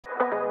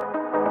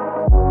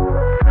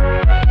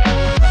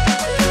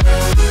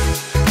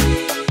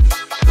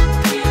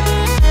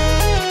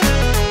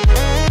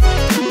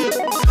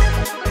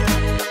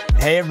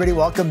everybody.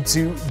 Welcome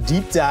to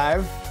Deep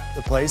Dive,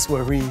 the place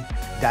where we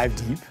dive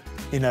deep.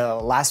 In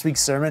last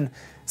week's sermon,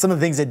 some of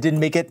the things that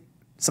didn't make it,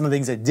 some of the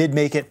things that did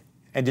make it,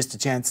 and just a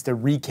chance to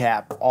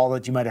recap all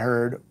that you might have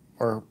heard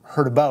or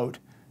heard about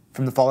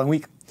from the following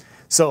week.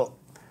 So,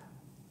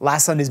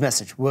 last Sunday's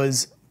message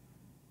was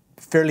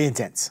fairly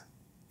intense.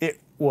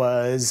 It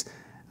was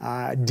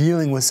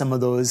dealing with some of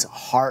those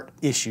heart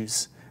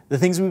issues. The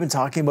things we've been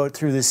talking about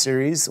through this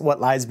series, What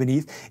Lies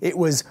Beneath, it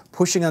was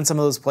pushing on some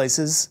of those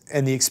places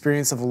and the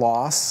experience of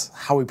loss,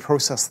 how we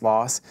process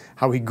loss,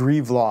 how we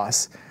grieve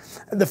loss.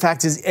 The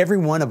fact is, every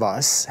one of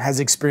us has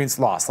experienced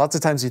loss. Lots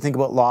of times we think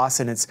about loss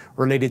and it's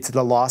related to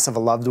the loss of a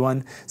loved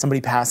one, somebody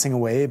passing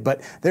away,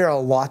 but there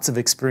are lots of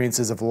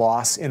experiences of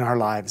loss in our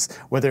lives,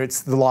 whether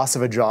it's the loss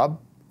of a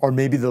job, or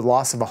maybe the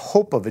loss of a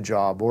hope of a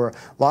job, or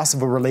loss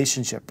of a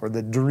relationship, or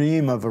the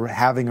dream of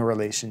having a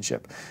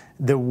relationship.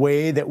 The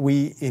way that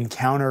we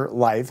encounter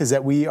life is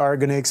that we are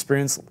going to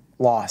experience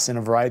loss in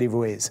a variety of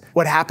ways.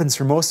 What happens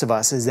for most of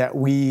us is that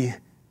we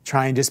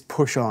try and just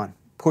push on,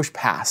 push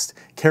past,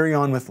 carry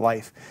on with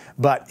life.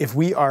 But if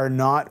we are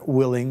not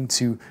willing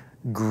to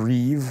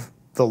grieve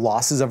the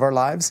losses of our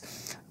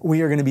lives,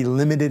 we are going to be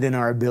limited in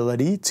our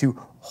ability to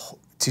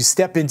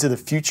step into the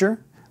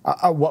future,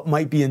 what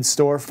might be in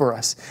store for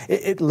us.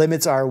 It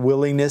limits our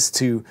willingness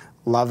to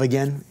love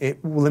again.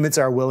 It limits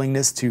our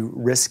willingness to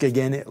risk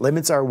again. It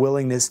limits our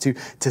willingness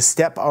to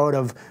step out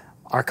of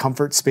our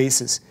comfort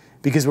spaces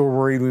because we're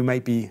worried we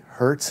might be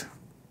hurt,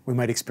 we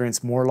might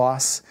experience more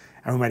loss,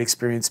 and we might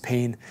experience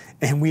pain.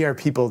 And we are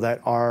people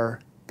that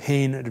are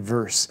pain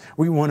adverse.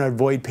 We want to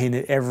avoid pain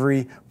at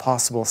every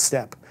possible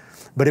step.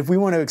 But if we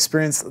want to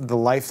experience the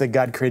life that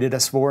God created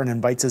us for and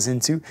invites us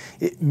into,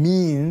 it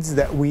means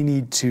that we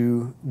need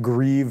to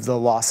grieve the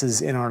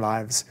losses in our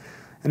lives.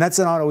 And that's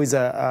not always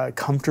a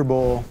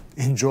comfortable,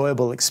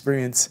 enjoyable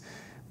experience,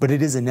 but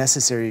it is a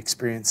necessary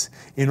experience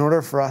in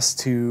order for us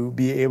to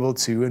be able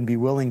to and be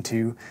willing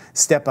to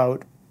step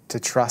out, to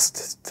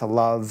trust, to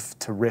love,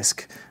 to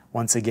risk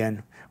once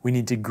again. We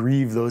need to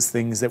grieve those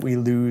things that we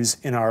lose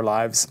in our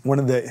lives. One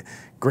of the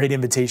great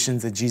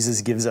invitations that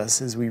Jesus gives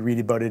us as we read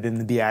about it in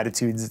the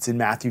Beatitudes, it's in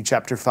Matthew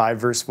chapter 5,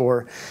 verse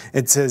 4.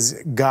 It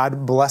says,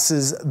 God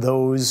blesses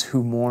those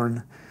who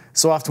mourn.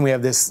 So often we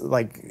have this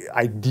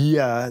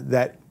idea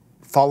that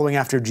following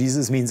after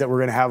Jesus means that we're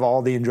going to have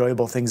all the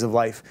enjoyable things of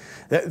life,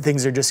 that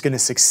things are just going to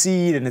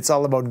succeed and it's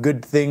all about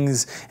good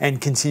things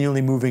and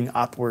continually moving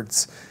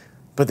upwards.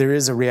 But there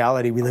is a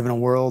reality. We live in a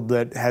world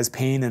that has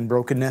pain and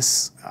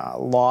brokenness,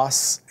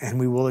 loss, and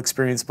we will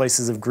experience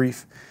places of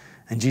grief.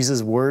 And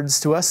Jesus' words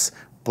to us,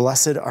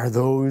 blessed are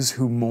those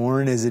who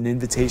mourn, is an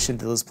invitation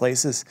to those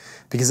places.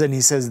 Because then he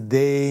says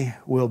they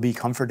will be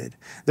comforted.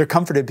 They're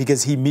comforted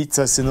because he meets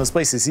us in those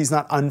places. He's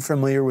not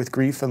unfamiliar with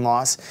grief and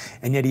loss,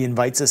 and yet he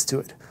invites us to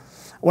it.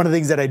 One of the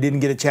things that I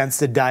didn't get a chance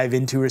to dive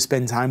into or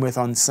spend time with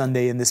on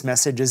Sunday in this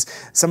message is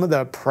some of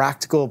the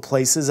practical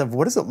places of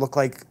what does it look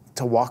like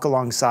to walk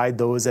alongside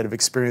those that have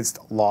experienced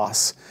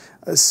loss.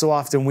 So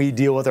often we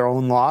deal with our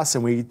own loss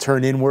and we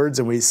turn inwards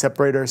and we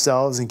separate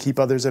ourselves and keep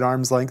others at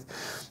arm's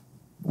length.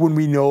 When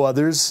we know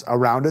others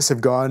around us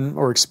have gone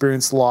or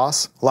experienced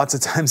loss, lots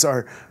of times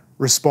our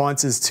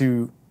response is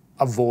to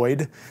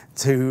avoid,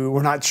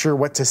 we're not sure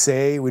what to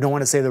say. We don't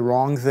want to say the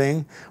wrong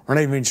thing. We're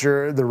not even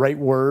sure the right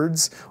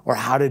words or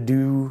how to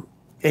do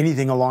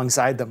anything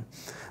alongside them.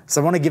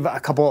 So I want to give a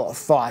couple of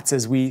thoughts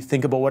as we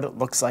think about what it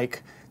looks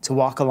like to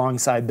walk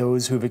alongside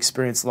those who have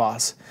experienced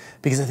loss.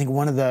 Because I think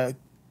one of the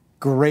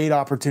great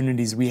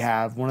opportunities we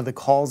have, one of the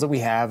calls that we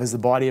have as the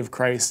body of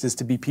Christ is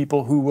to be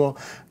people who will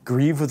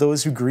grieve with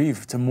those who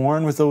grieve, to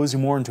mourn with those who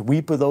mourn, to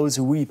weep with those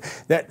who weep.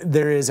 That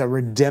there is a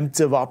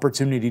redemptive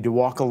opportunity to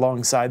walk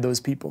alongside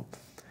those people.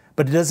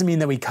 But it doesn't mean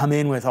that we come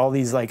in with all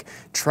these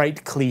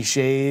trite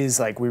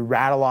cliches, we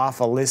rattle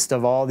off a list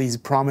of all these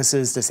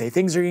promises to say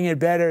things are going to get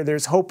better,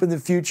 there's hope in the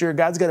future,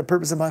 God's got a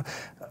purpose in mind.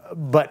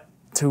 But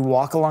to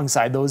walk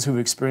alongside those who've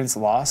experienced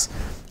loss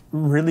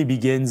really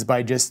begins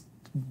by just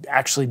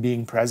actually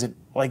being present,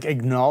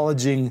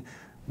 acknowledging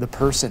the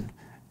person,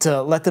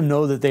 to let them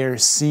know that they are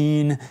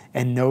seen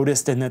and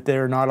noticed and that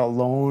they're not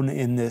alone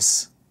in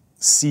this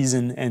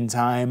season and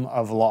time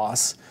of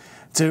loss,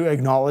 to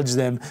acknowledge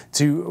them,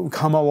 to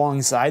come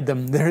alongside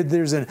them.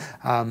 There's an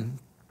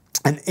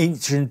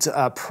ancient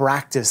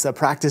practice, a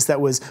practice that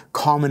was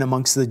common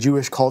amongst the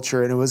Jewish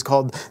culture, and it was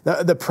called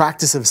the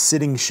practice of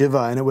sitting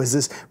Shiva, and it was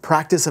this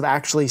practice of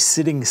actually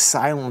sitting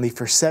silently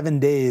for 7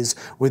 days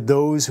with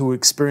those who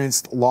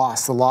experienced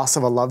loss, the loss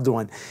of a loved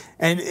one.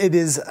 And it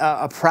is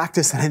a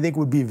practice that I think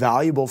would be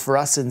valuable for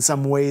us in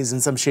some ways, in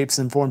some shapes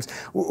and forms.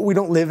 We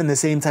don't live in the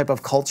same type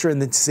of culture, in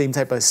the same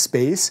type of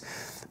space,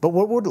 but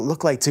what would it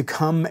look like to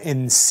come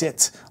and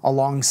sit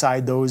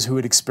alongside those who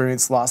had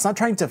experienced loss? Not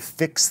trying to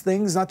fix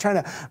things, not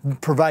trying to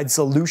provide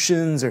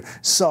solutions or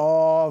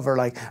solve or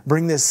like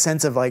bring this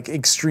sense of like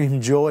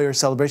extreme joy or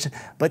celebration,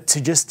 but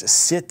to just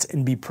sit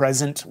and be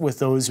present with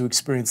those who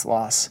experience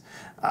loss.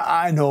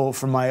 I know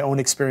from my own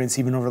experience,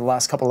 even over the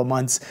last couple of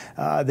months,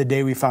 the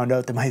day we found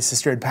out that my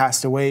sister had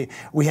passed away,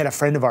 we had a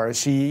friend of ours.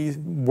 She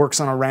works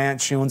on a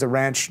ranch. She owns a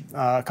ranch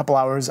a couple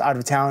hours out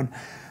of town.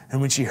 And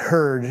when she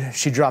heard,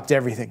 she dropped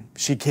everything.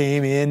 She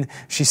came in,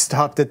 she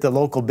stopped at the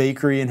local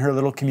bakery in her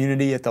little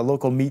community, at the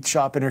local meat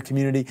shop in her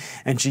community,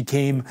 and she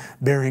came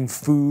bearing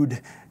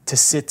food to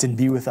sit and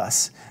be with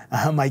us.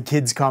 My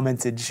kids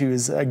commented. She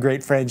was a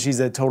great friend. She's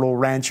a total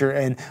rancher,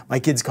 and my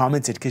kids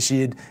commented because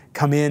she had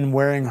come in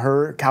wearing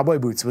her cowboy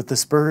boots with the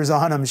spurs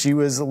on them. She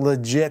was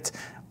legit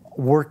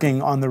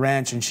working on the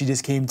ranch, and she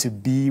just came to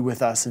be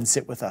with us and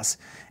sit with us.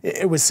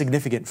 It was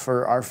significant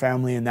for our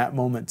family in that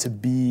moment to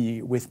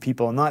be with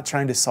people, not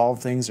trying to solve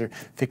things or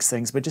fix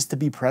things, but just to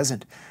be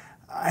present.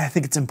 I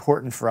think it's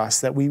important for us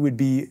that we would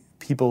be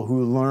people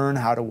who learn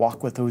how to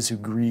walk with those who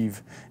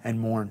grieve and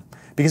mourn.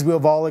 Because we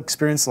have all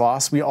experienced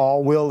loss, we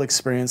all will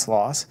experience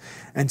loss,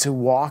 and to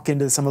walk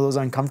into some of those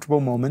uncomfortable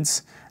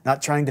moments,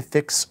 not trying to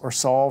fix or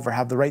solve or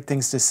have the right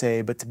things to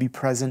say, but to be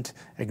present,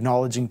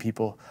 acknowledging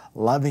people,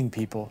 loving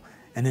people,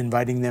 and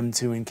inviting them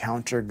to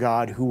encounter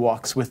God who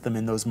walks with them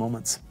in those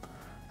moments.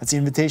 That's the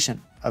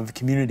invitation of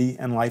community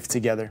and life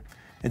together.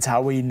 It's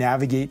how we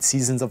navigate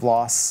seasons of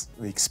loss,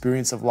 the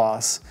experience of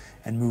loss,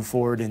 and move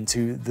forward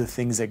into the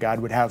things that God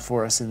would have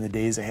for us in the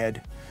days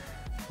ahead.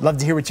 Love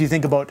to hear what you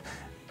think about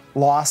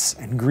loss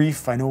and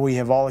grief. I know we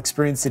have all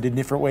experienced it in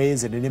different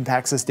ways and it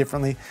impacts us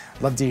differently.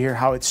 Love to hear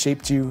how it's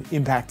shaped you,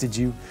 impacted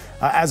you.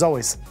 As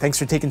always, thanks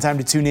for taking time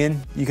to tune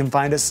in. You can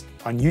find us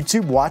on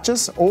YouTube, watch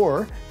us,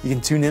 or you can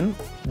tune in,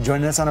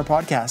 join us on our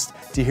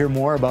podcast to hear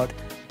more about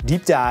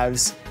deep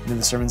dives into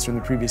the sermons from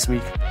the previous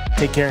week.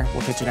 Take care.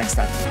 We'll catch you next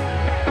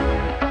time.